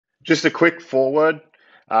Just a quick forward.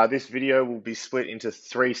 This video will be split into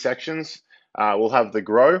 3 sections. We'll have the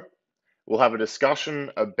grow, we'll have a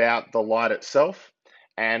discussion about the light itself,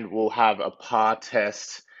 and we'll have a PAR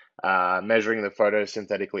test measuring the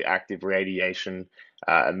photosynthetically active radiation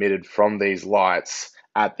emitted from these lights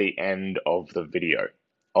at the end of the video.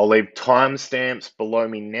 I'll leave timestamps below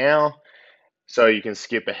me now so you can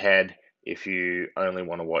skip ahead if you only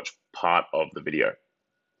want to watch part of the video.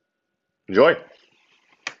 Enjoy!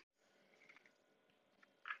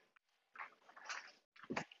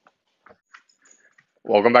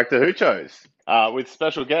 Welcome back to Hoochos with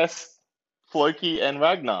special guests Floki and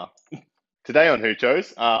Ragnar. Today on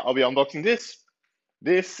Hoochos, I'll be unboxing this.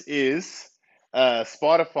 This is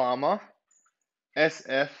Spider-Farmer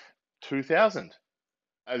SF2000.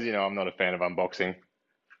 As you know, I'm not a fan of unboxing.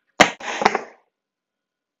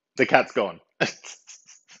 The cat's gone.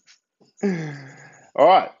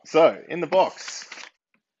 Alright, so in the box,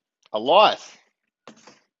 a light.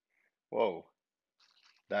 Whoa,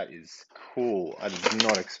 that is cool. I did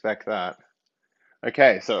not expect that.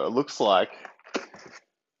 Okay, so it looks like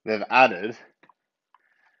they've added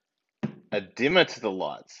a dimmer to the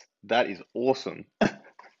lights. That is awesome.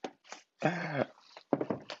 Have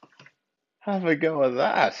a go at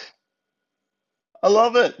that. I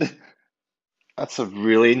love it. That's a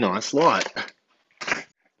really nice light.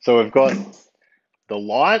 So we've got the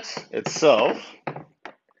light itself.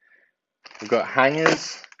 We've got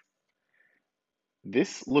hangers.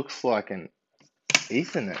 This looks like an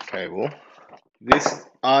Ethernet cable. This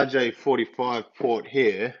RJ45 port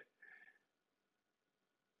here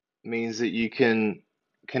means that you can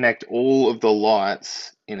connect all of the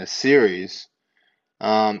lights in a series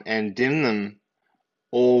and dim them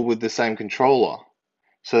all with the same controller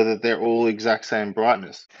so that they're all exact same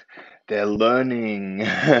brightness. They're learning.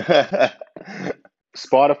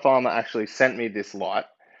 Spider-Farmer actually sent me this light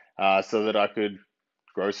so that I could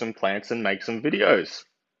grow some plants and make some videos.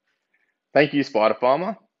 Thank you,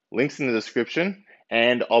 Spider-Farmer. Links in the description,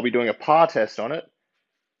 and I'll be doing a PAR test on it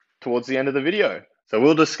towards the end of the video. So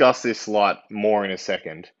we'll discuss this light more in a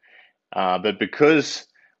second. But because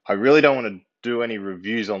I really don't want to do any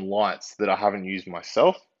reviews on lights that I haven't used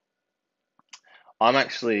myself, I'm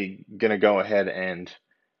actually going to go ahead and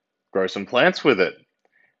grow some plants with it.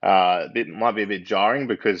 It might be a bit jarring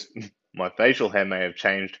because my facial hair may have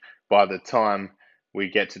changed by the time we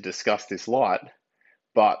get to discuss this light,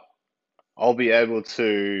 but I'll be able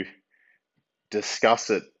to discuss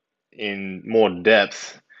it in more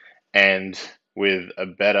depth and with a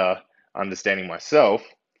better understanding myself,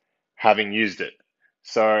 having used it.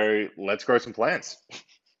 So let's grow some plants.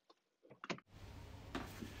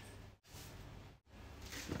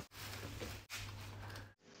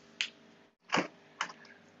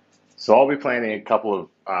 So I'll be planting a couple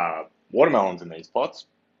of watermelons in these pots.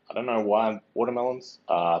 I don't know why watermelons.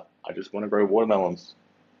 I just want to grow watermelons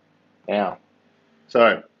now.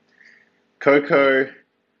 So cocoa,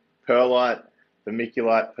 perlite,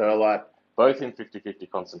 vermiculite, perlite, both in 50-50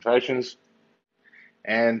 concentrations.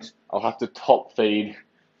 And I'll have to top feed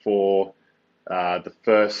for the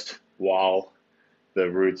first while the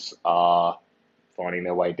roots are finding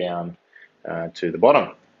their way down to the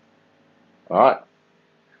bottom. All right,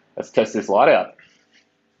 let's test this light out.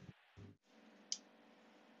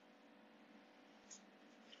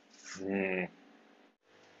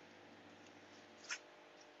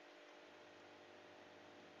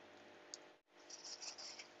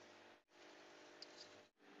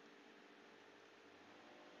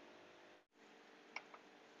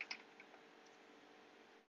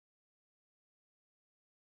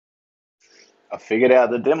 I figured out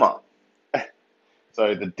the dimmer.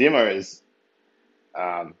 So the dimmer is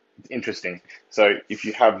interesting. So if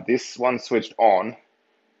you have this one switched on,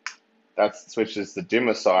 that switches the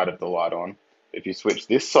dimmer side of the light on. If you switch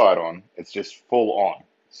this side on, it's just full on.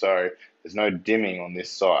 So there's no dimming on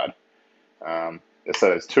this side. So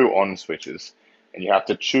there's 2 on switches, and you have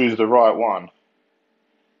to choose the right one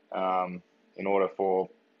in order for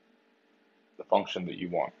the function that you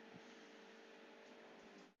want.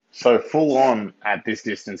 So full on at this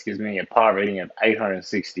distance gives me a PAR reading of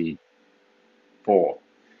 864,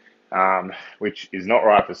 which is not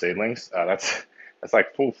right for seedlings. That's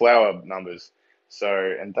like full flower numbers. So,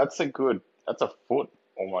 and that's a foot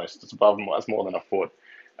almost. It's above, that's more than a foot.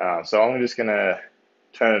 So I'm just gonna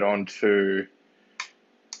turn it on to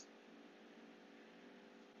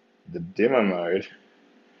the dimmer mode,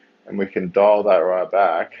 and we can dial that right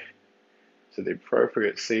back to the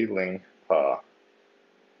appropriate seedling PAR.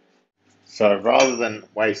 So rather than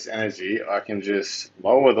waste energy, I can just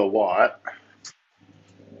lower the light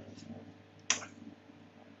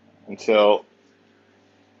until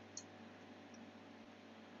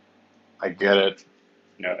I get it,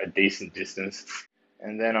 a decent distance.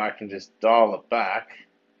 And then I can just dial it back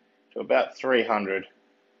to about 300.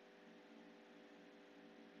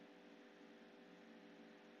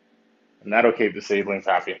 And that'll keep the seedlings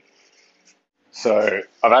happy. So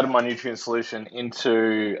I've added my nutrient solution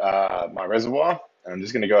into my reservoir. And I'm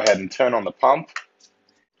just going to go ahead and turn on the pump.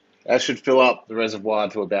 That should fill up the reservoir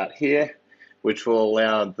to about here, which will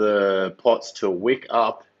allow the pots to wick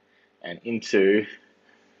up and into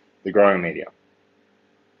the growing media.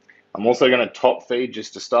 I'm also going to top feed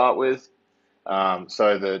just to start with,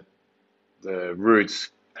 so that the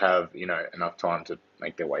roots have enough time to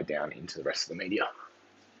make their way down into the rest of the media.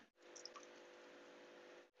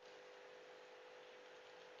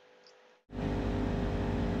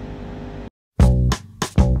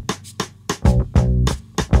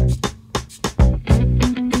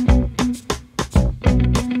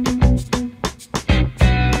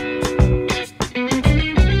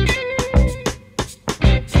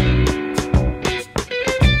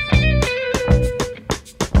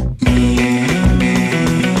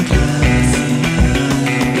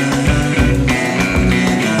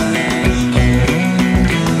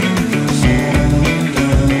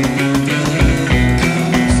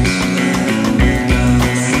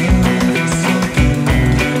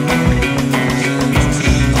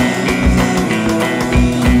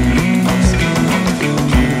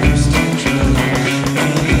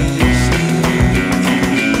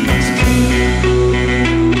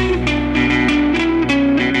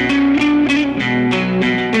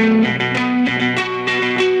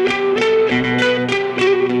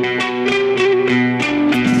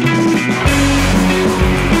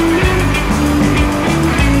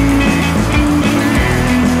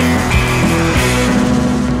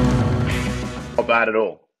 Not bad at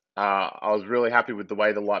all. I was really happy with the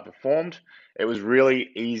way the light performed. It was really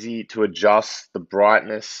easy to adjust the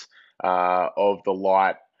brightness of the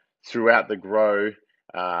light throughout the grow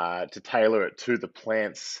to tailor it to the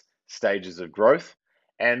plant's stages of growth,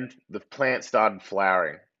 and the plant started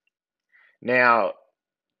flowering. Now,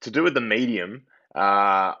 to do with the medium,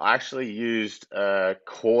 I actually used a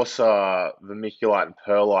coarser vermiculite and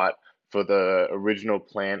perlite for the original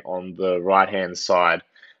plant on the right-hand side,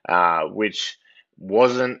 which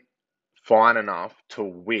wasn't fine enough to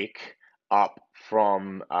wick up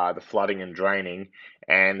from the flooding and draining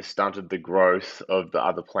and stunted the growth of the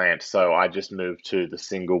other plant. So I just moved to the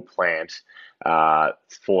single plant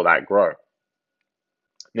for that grow.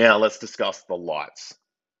 Now let's discuss the lights.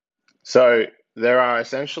 So there are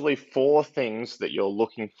essentially four things that you're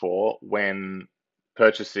looking for when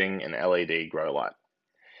purchasing an LED grow light.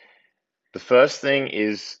 The first thing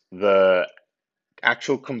is the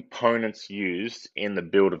actual components used in the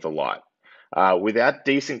build of the light. Without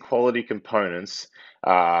decent quality components,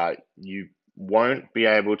 you won't be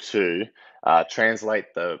able to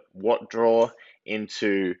translate the watt draw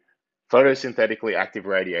into photosynthetically active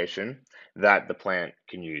radiation that the plant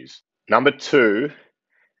can use. Number two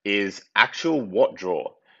is actual watt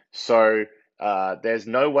draw. So there's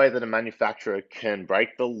no way that a manufacturer can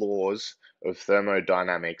break the laws of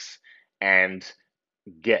thermodynamics and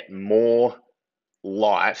get more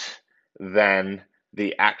light than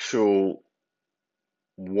the actual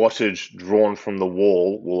wattage drawn from the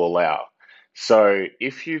wall will allow. So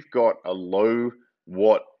if you've got a low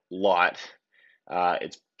watt light,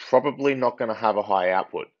 it's probably not going to have a high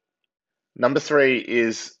output. Number three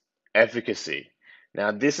is efficacy.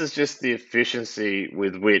 Now, this is just the efficiency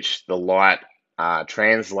with which the light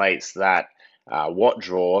translates that watt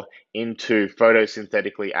draw into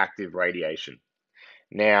photosynthetically active radiation.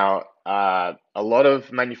 Now, a lot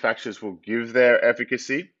of manufacturers will give their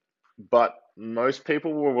efficacy, but most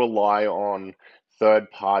people will rely on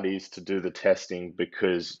third parties to do the testing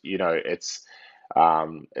because, it's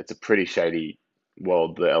a pretty shady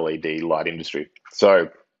world, the LED light industry. So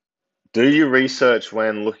do your research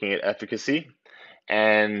when looking at efficacy,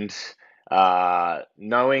 and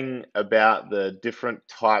knowing about the different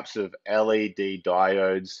types of LED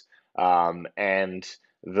diodes and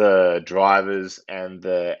the drivers and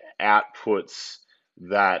the outputs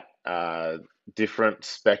that different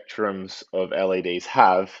spectrums of LEDs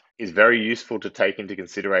have is very useful to take into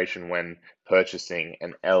consideration when purchasing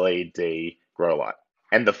an LED grow light.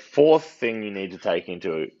 And the fourth thing you need to take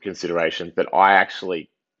into consideration that I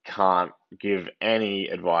actually can't give any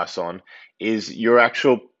advice on is your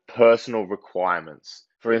actual personal requirements.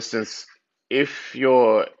 For instance, if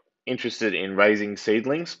you're interested in raising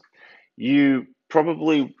seedlings, you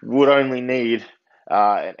probably would only need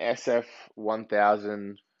an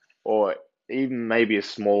SF1000 or even maybe a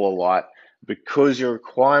smaller light, because your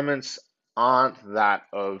requirements aren't that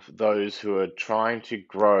of those who are trying to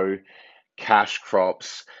grow cash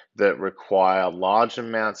crops that require large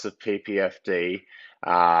amounts of PPFD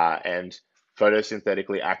and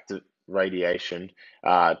photosynthetically active radiation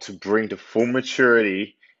to bring to full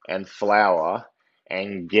maturity and flower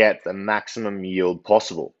and get the maximum yield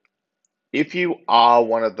possible. If you are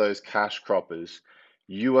one of those cash croppers,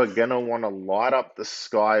 you are going to want to light up the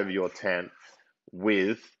sky of your tent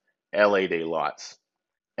with LED lights.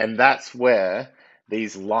 And that's where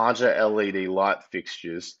these larger LED light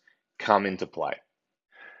fixtures come into play.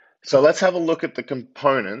 So let's have a look at the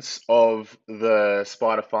components of the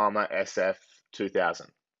Spider-Farmer SF2000.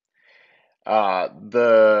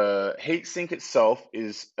 The heatsink itself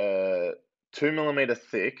is a 2mm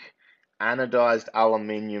thick anodized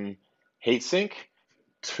aluminium heatsink,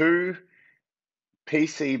 two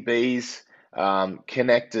PCBs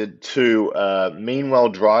connected to a Meanwell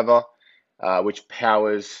driver, which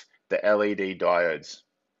powers the LED diodes.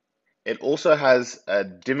 It also has a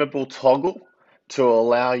dimmable toggle to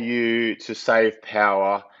allow you to save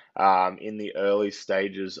power in the early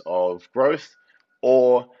stages of growth,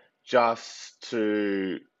 or just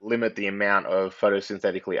to limit the amount of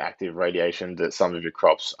photosynthetically active radiation that some of your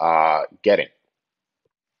crops are getting.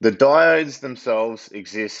 The diodes themselves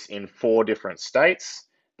exist in 4 different states.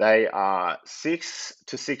 They are 6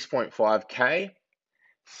 to 6.5K,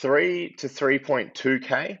 3 to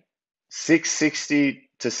 3.2K, 660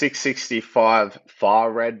 to 665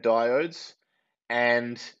 far red diodes,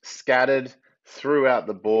 and scattered throughout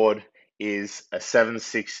the board is a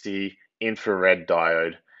 760 infrared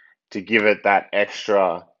diode to give it that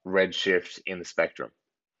extra redshift in the spectrum.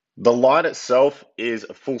 The light itself is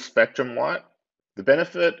a full spectrum light. The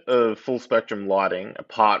benefit of full spectrum lighting,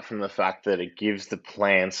 apart from the fact that it gives the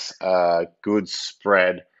plants a good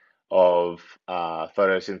spread of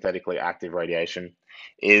photosynthetically active radiation,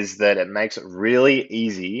 is that it makes it really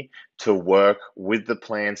easy to work with the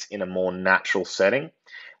plants in a more natural setting.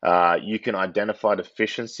 You can identify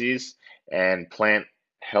deficiencies and plant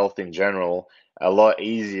health in general a lot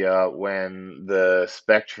easier when the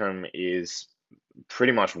spectrum is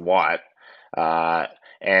pretty much white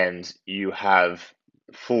and you have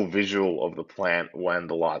full visual of the plant when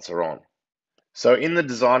the lights are on. So in the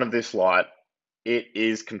design of this light, it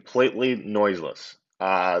is completely noiseless.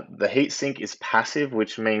 The heatsink is passive,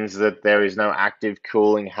 which means that there is no active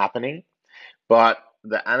cooling happening, but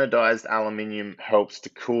the anodized aluminium helps to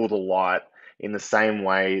cool the light in the same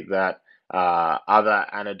way that other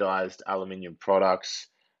anodized aluminium products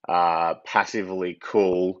passively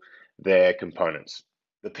cool their components.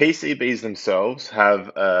 The PCBs themselves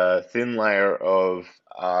have a thin layer of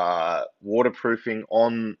waterproofing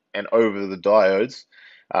on and over the diodes,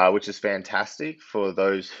 which is fantastic for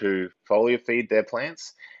those who foliar feed their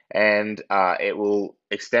plants, and it will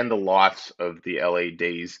extend the life of the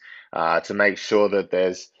LEDs to make sure that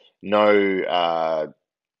there's no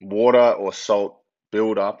water or salt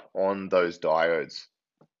buildup on those diodes.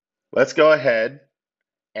 Let's go ahead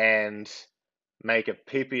and make a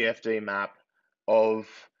PPFD map of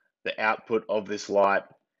the output of this light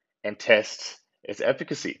and test its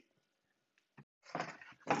efficacy.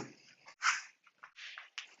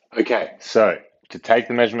 Okay, so to take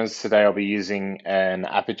the measurements today, I'll be using an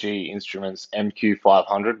Apogee Instruments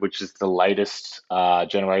MQ500, which is the latest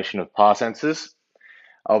generation of PAR sensors.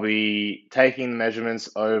 I'll be taking measurements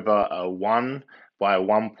over a 1 by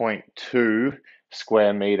 1.2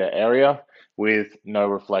 square meter area with no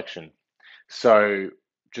reflection. So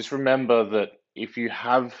just remember that if you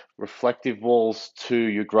have reflective walls to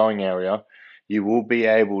your growing area, you will be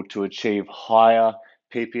able to achieve higher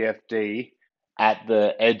PPFD at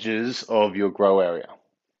the edges of your grow area.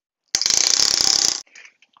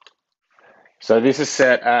 So this is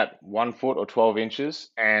set at 1 foot or 12 inches,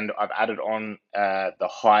 and I've added on the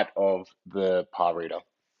height of the PAR reader.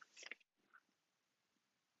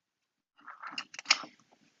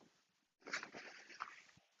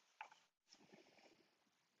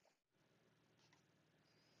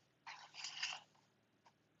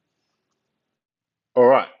 All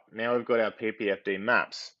right, now we've got our PPFD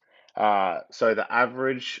maps. So the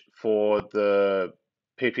average for the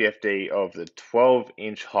PPFD of the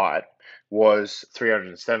 12-inch height was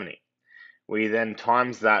 370. We then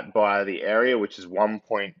times that by the area, which is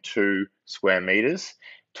 1.2 square meters,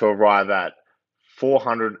 to arrive at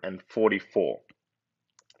 444.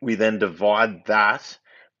 We then divide that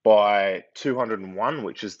by 201,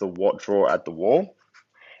 which is the watt draw at the wall,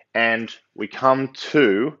 and we come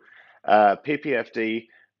to PPFD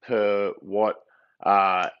per watt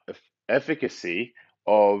efficacy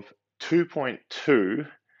of 2.2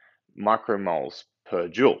 micromoles per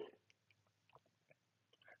joule.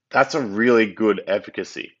 That's a really good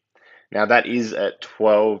efficacy. Now that is at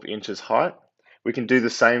 12 inches height. We can do the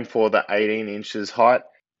same for the 18 inches height.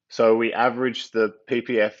 So we average the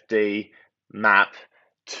PPFD map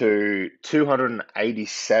to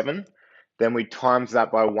 287. Then we times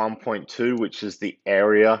that by 1.2, which is the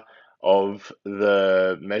area of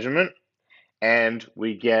the measurement, and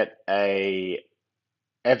we get a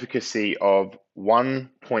efficacy of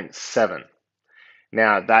 1.7.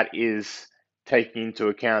 Now that is taking into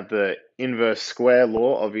account the inverse square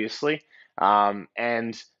law, obviously,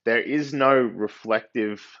 and there is no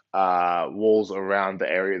reflective walls around the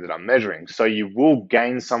area that I'm measuring. So you will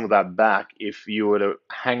gain some of that back if you were to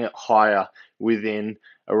hang it higher within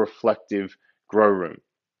a reflective grow room.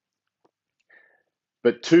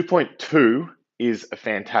 But 2.2 is a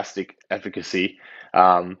fantastic efficacy,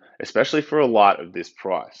 especially for a light of this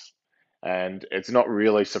price. And it's not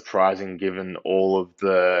really surprising given all of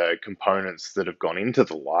the components that have gone into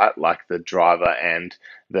the light, like the driver and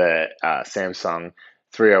the Samsung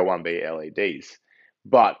 301B LEDs.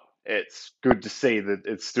 But it's good to see that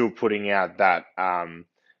it's still putting out that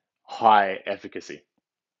high efficacy.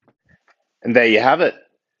 And there you have it,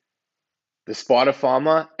 the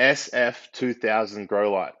Spider-Farmer SF2000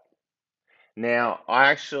 grow light. Now,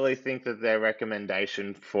 I actually think that their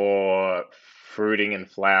recommendation for fruiting and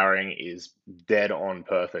flowering is dead on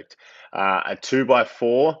perfect. A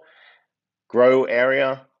 2x4 grow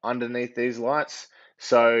area underneath these lights.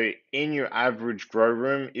 So in your average grow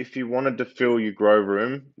room, if you wanted to fill your grow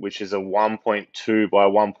room, which is a 1.2 by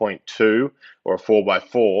 1.2 or a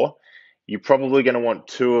 4x4, you're probably going to want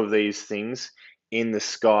two of these things in the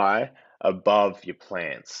sky above your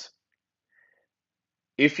plants.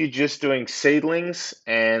 If you're just doing seedlings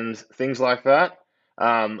and things like that,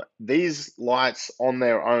 these lights on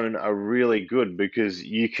their own are really good because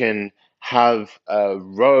you can have a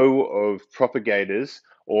row of propagators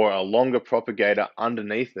or a longer propagator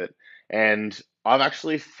underneath it. And I've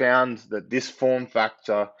actually found that this form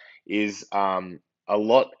factor is a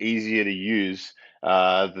lot easier to use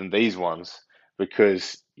than these ones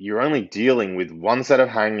because you're only dealing with one set of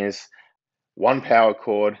hangers, one power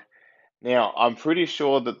cord. Now, I'm pretty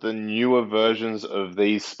sure that the newer versions of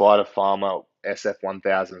these Spider-Farmer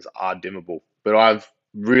SF1000s are dimmable, but I've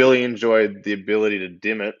really enjoyed the ability to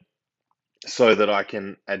dim it so that I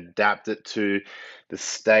can adapt it to the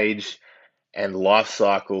stage and life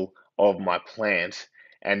cycle of my plant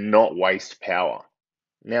and not waste power.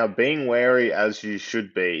 Now, being wary, as you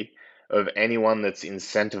should be, of anyone that's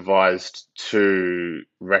incentivized to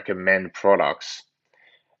recommend products,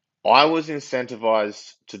 I was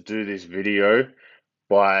incentivized to do this video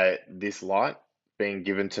by this light being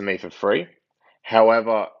given to me for free.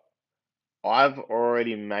 However, I've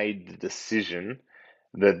already made the decision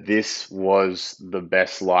that this was the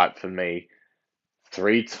best light for me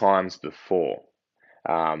 3 times before.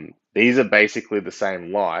 These are basically the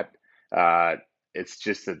same light. It's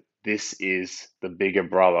just that this is the bigger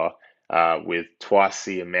brother with twice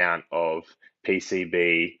the amount of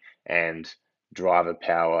PCB and driver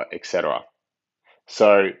power, etc.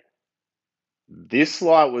 So this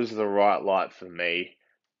light was the right light for me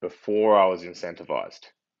before I was incentivized.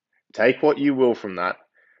 Take what you will from that,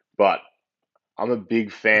 but I'm a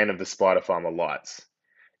big fan of the Spider-Farmer lights,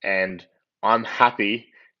 and I'm happy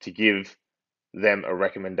to give them a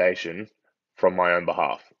recommendation from my own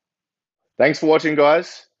behalf. Thanks for watching,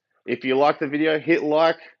 guys. If you like the video, hit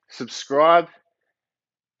like, subscribe,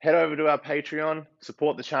 head over to our Patreon,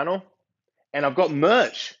 support the channel, and I've got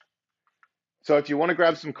merch. So if you want to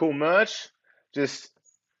grab some cool merch, just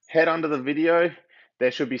head under the video.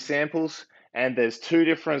 There should be samples, and there's 2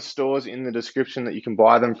 different stores in the description that you can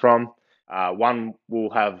buy them from. One will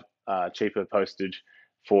have cheaper postage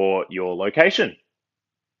for your location.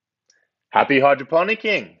 Happy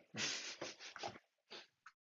hydroponicking!